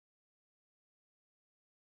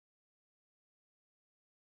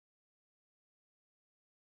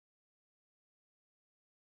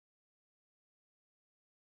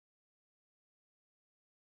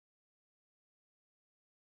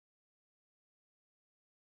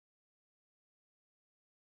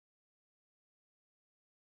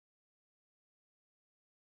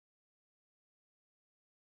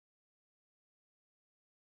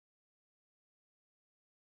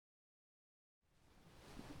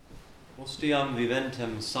Ostiam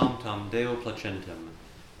viventem sanctam Deo placentem,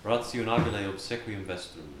 rationabile obsequium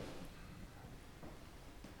vestrum.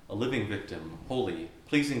 A living victim, holy,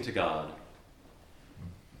 pleasing to God,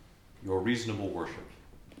 your reasonable worship.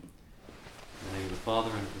 In the name of the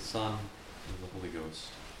Father, and of the Son, and of the Holy Ghost.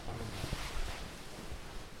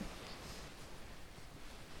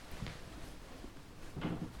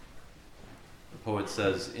 Amen. The poet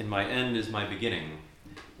says, "In my end is my beginning."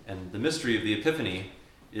 And the mystery of the Epiphany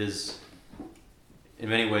is, in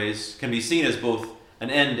many ways, can be seen as both an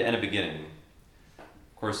end and a beginning.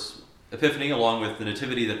 Of course, Epiphany, along with the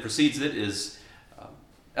Nativity that precedes it, is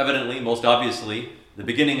evidently, most obviously, the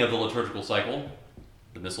beginning of the liturgical cycle.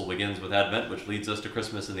 The Missal begins with Advent, which leads us to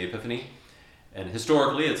Christmas and the Epiphany. And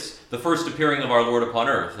historically, it's the first appearing of our Lord upon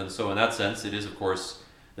earth, and so in that sense, it is, of course,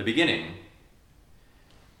 the beginning.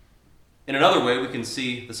 In another way, we can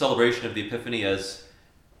see the celebration of the Epiphany as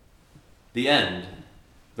the end,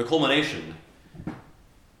 the culmination.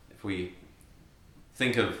 If we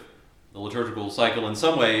think of the liturgical cycle in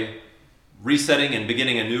some way, resetting and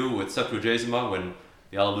beginning anew with Septuagesima when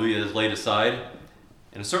the Alleluia is laid aside,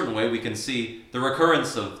 in a certain way we can see the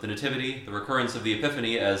recurrence of the Nativity, the recurrence of the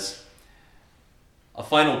Epiphany as a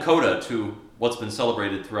final coda to what's been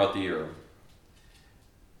celebrated throughout the year.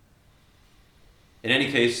 In any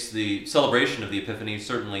case, the celebration of the Epiphany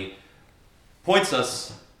certainly points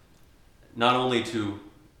us not only to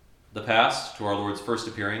the past, to our Lord's first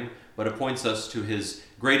appearing, but it points us to his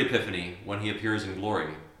great Epiphany when he appears in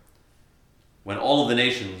glory, when all of the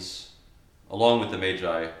nations, along with the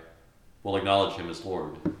Magi, will acknowledge him as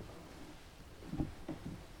Lord.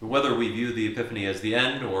 But whether we view the Epiphany as the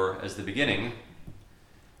end or as the beginning,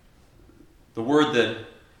 the word that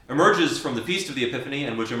emerges from the Feast of the Epiphany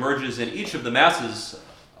and which emerges in each of the Masses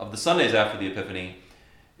of the Sundays after the Epiphany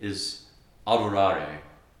is adorare.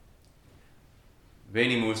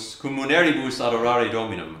 Venimus cum muneribus adorare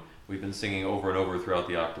Dominum, we've been singing over and over throughout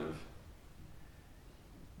the octave.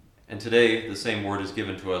 And today, the same word is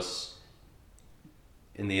given to us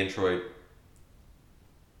in the introit.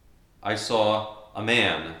 I saw a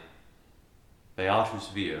man, beatus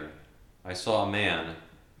vir. I saw a man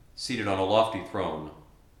seated on a lofty throne,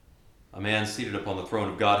 a man seated upon the throne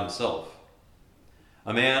of God himself,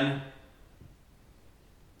 a man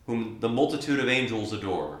whom the multitude of angels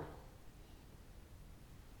adore.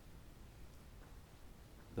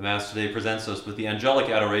 The Mass today presents us with the angelic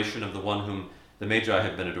adoration of the one whom the Magi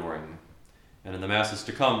have been adoring. And in the Masses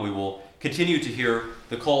to come, we will continue to hear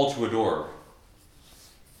the call to adore.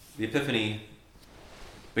 The Epiphany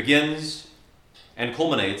begins and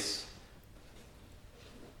culminates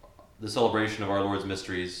the celebration of our Lord's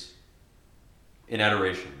mysteries in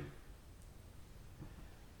adoration.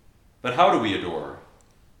 But how do we adore?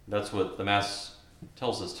 That's what the Mass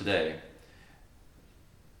tells us today.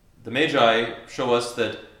 The Magi show us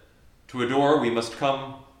that to adore we must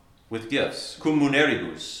come with gifts, cum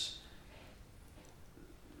muneribus.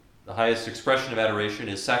 The highest expression of adoration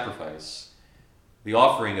is sacrifice, the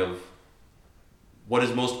offering of what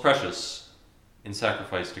is most precious in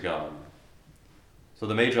sacrifice to God. So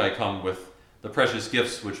the Magi come with the precious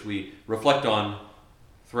gifts which we reflect on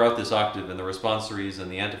throughout this octave in the responsories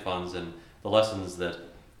and the antiphons and the lessons that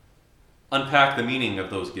unpack the meaning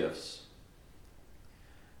of those gifts.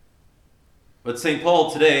 But St.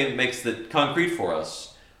 Paul today makes it concrete for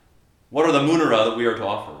us. What are the munera that we are to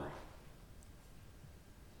offer?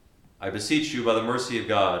 I beseech you by the mercy of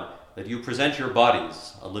God that you present your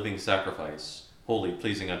bodies a living sacrifice, holy,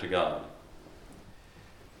 pleasing unto God.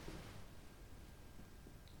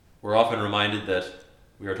 We're often reminded that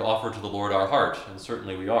we are to offer to the Lord our heart, and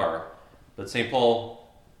certainly we are. But St.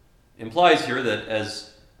 Paul implies here that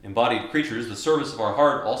as embodied creatures, the service of our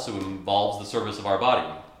heart also involves the service of our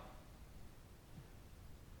body.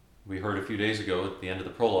 We heard a few days ago at the end of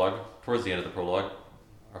the prologue, towards the end of the prologue,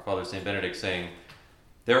 our Father St. Benedict saying,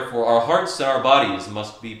 "Therefore our hearts and our bodies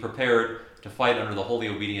must be prepared to fight under the holy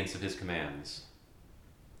obedience of his commands."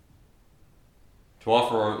 To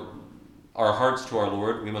offer our hearts to our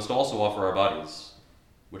Lord, we must also offer our bodies,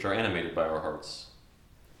 which are animated by our hearts.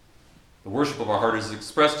 The worship of our heart is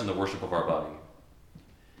expressed in the worship of our body.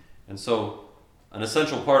 And so, an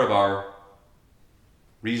essential part of our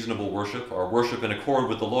reasonable worship, our worship in accord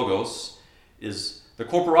with the Logos, is the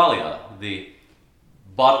corporalia, the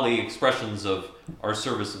bodily expressions of our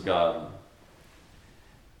service of God.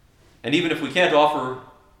 And even if we can't offer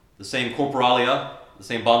the same corporalia, the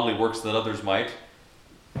same bodily works that others might,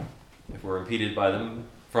 if we're impeded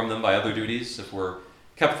from them by other duties, if we're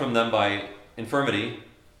kept from them by infirmity,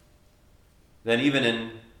 then even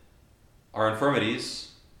in our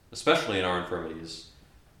infirmities, especially in our infirmities,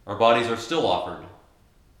 our bodies are still offered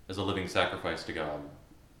as a living sacrifice to God.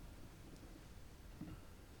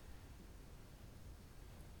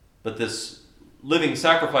 But this living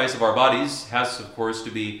sacrifice of our bodies has, of course,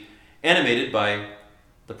 to be animated by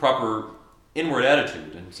the proper inward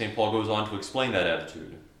attitude, and St. Paul goes on to explain that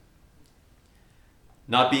attitude.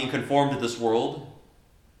 Not being conformed to this world,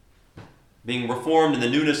 being reformed in the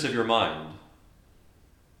newness of your mind.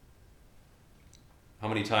 How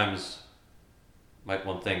many times might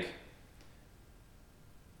one think,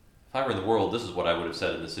 if I were in the world, this is what I would have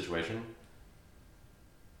said in this situation?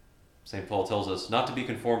 St. Paul tells us not to be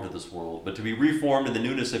conformed to this world, but to be reformed in the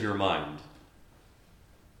newness of your mind.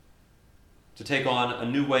 To take on a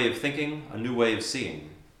new way of thinking, a new way of seeing,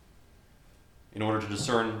 in order to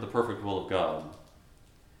discern the perfect will of God.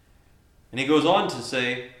 And he goes on to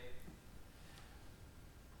say,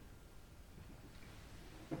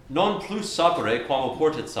 non plus sapere quam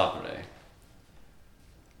oportet sapere.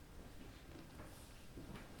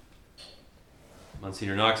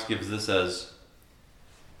 Monsignor Knox gives this as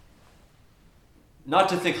not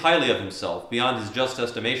to think highly of himself beyond his just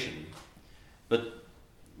estimation, but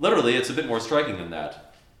literally it's a bit more striking than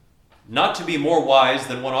that. Not to be more wise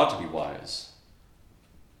than one ought to be wise.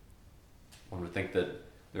 One would think that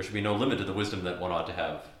there should be no limit to the wisdom that one ought to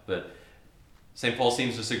have, but St. Paul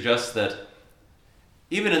seems to suggest that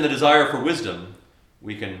even in the desire for wisdom,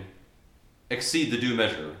 we can exceed the due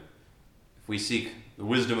measure if we seek the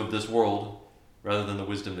wisdom of this world rather than the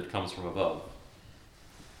wisdom that comes from above.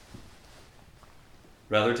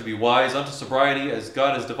 Rather, to be wise unto sobriety, as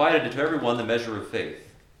God has divided into every one the measure of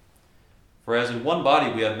faith. For as in one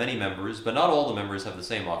body we have many members, but not all the members have the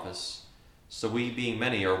same office, so we, being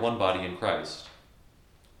many, are one body in Christ.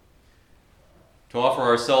 To offer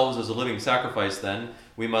ourselves as a living sacrifice, then,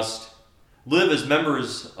 we must live as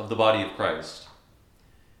members of the body of Christ.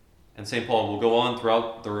 And St. Paul will go on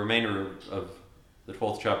throughout the remainder of the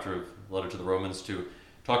 12th chapter of the letter to the Romans to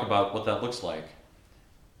talk about what that looks like.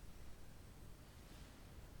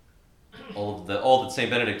 All that St.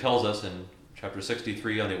 Benedict tells us in chapter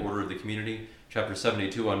 63 on the order of the community, chapter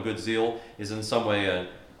 72 on good zeal, is in some way an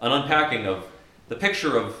unpacking of the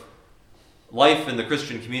picture of life in the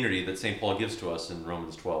Christian community that St. Paul gives to us in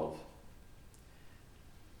Romans 12.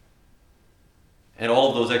 And all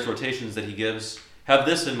of those exhortations that he gives have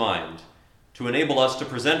this in mind, to enable us to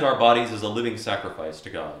present our bodies as a living sacrifice to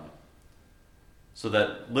God, so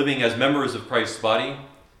that living as members of Christ's body,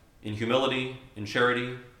 in humility, in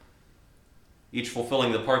charity, each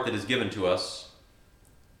fulfilling the part that is given to us,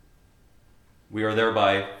 we are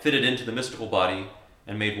thereby fitted into the mystical body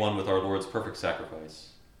and made one with our Lord's perfect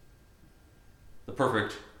sacrifice, the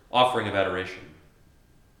perfect offering of adoration.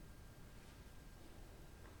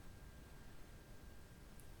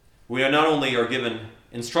 We are not only are given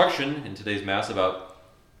instruction in today's Mass about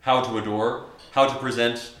how to adore, how to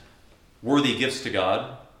present worthy gifts to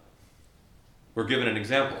God, we're given an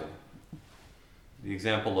example, the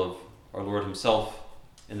example of our Lord himself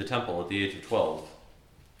in the temple at the age of 12.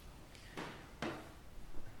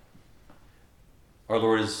 Our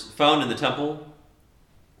Lord is found in the temple,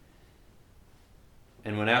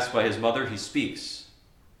 and when asked by his mother, he speaks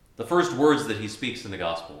the first words that he speaks in the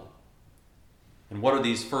gospel. And what are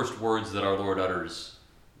these first words that our Lord utters,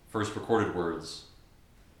 first recorded words?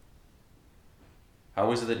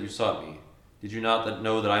 How is it that you sought me? Did you not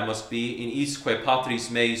know that I must be in isque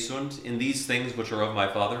patris mei sunt, in these things which are of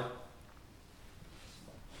my Father?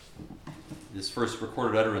 This first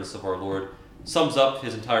recorded utterance of our Lord sums up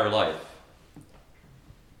his entire life.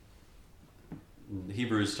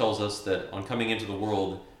 Hebrews tells us that on coming into the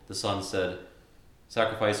world, the Son said,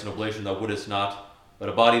 "Sacrifice and oblation thou wouldest not, but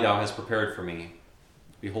a body thou hast prepared for me.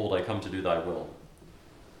 Behold, I come to do thy will."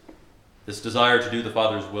 This desire to do the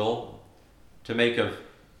Father's will, to make of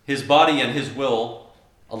his body and his will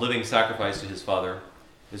a living sacrifice to his Father,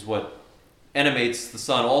 is what animates the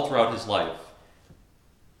Son all throughout his life.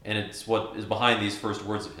 And it's what is behind these first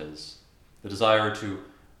words of his, the desire to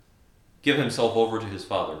give himself over to his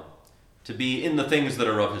Father, to be in the things that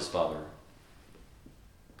are of his Father.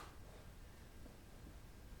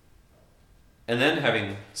 And then,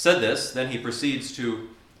 having said this, then he proceeds to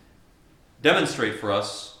demonstrate for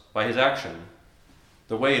us by his action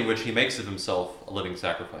the way in which he makes of himself a living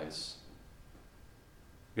sacrifice.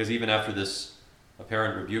 Because even after this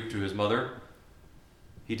apparent rebuke to his mother,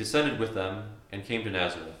 he descended with them and came to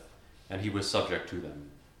Nazareth, and he was subject to them.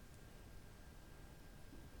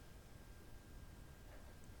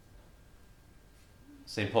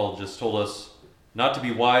 St. Paul just told us not to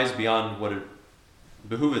be wise beyond what it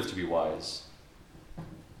behooveth to be wise.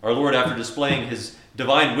 Our Lord, after displaying his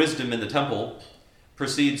divine wisdom in the temple,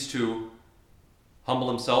 proceeds to humble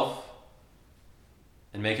himself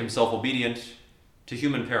and and make himself obedient to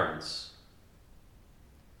human parents,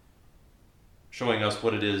 showing us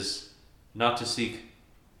what it is not to seek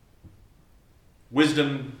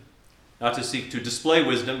wisdom, not to seek to display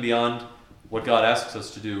wisdom beyond what God asks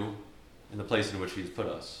us to do in the place in which He's put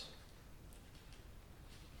us.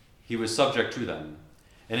 He was subject to them,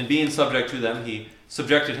 and in being subject to them, He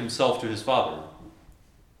subjected Himself to His Father.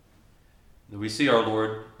 We see our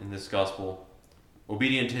Lord in this gospel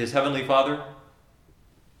obedient to His heavenly Father,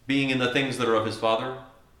 being in the things that are of His Father,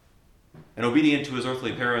 and obedient to His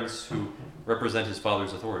earthly parents who represent His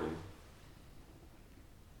Father's authority.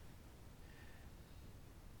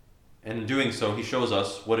 And in doing so, He shows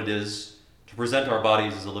us what it is to present our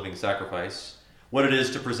bodies as a living sacrifice, what it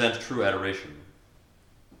is to present true adoration.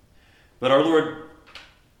 But our Lord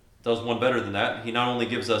does one better than that. He not only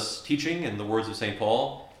gives us teaching in the words of St.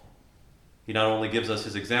 Paul, He not only gives us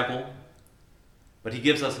His example, but He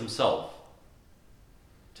gives us Himself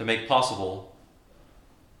to make possible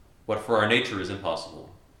what for our nature is impossible.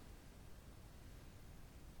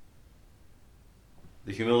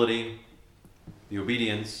 The humility, the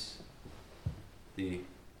obedience, the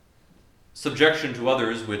subjection to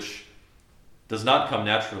others, which does not come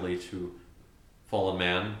naturally to fallen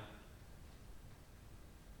man.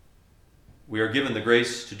 We are given the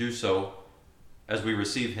grace to do so as we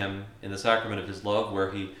receive Him in the sacrament of His love,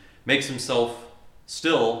 where He makes Himself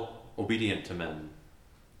still obedient to men,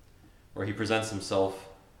 where He presents Himself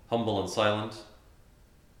humble and silent,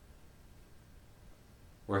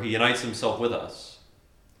 where He unites Himself with us.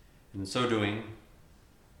 In so doing,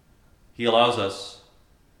 He allows us,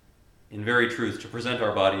 in very truth, to present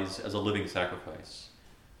our bodies as a living sacrifice,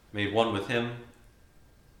 made one with Him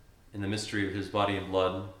in the mystery of His body and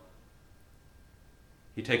blood.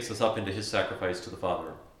 He takes us up into His sacrifice to the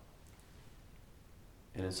Father.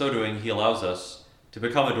 And in so doing, He allows us to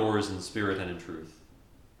become adorers in spirit and in truth,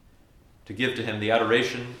 to give to Him the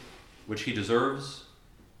adoration which He deserves,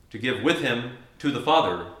 to give with Him to the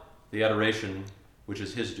Father the adoration which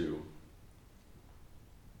is His due.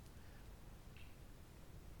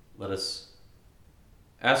 Let us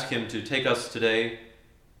ask Him to take us today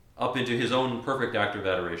up into His own perfect act of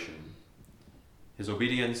adoration, His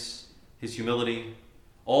obedience, His humility,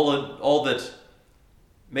 all that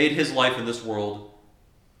made His life in this world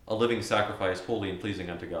a living sacrifice, holy and pleasing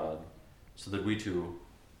unto God, so that we too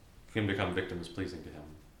can become victims pleasing to Him.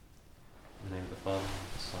 In the name of the Father,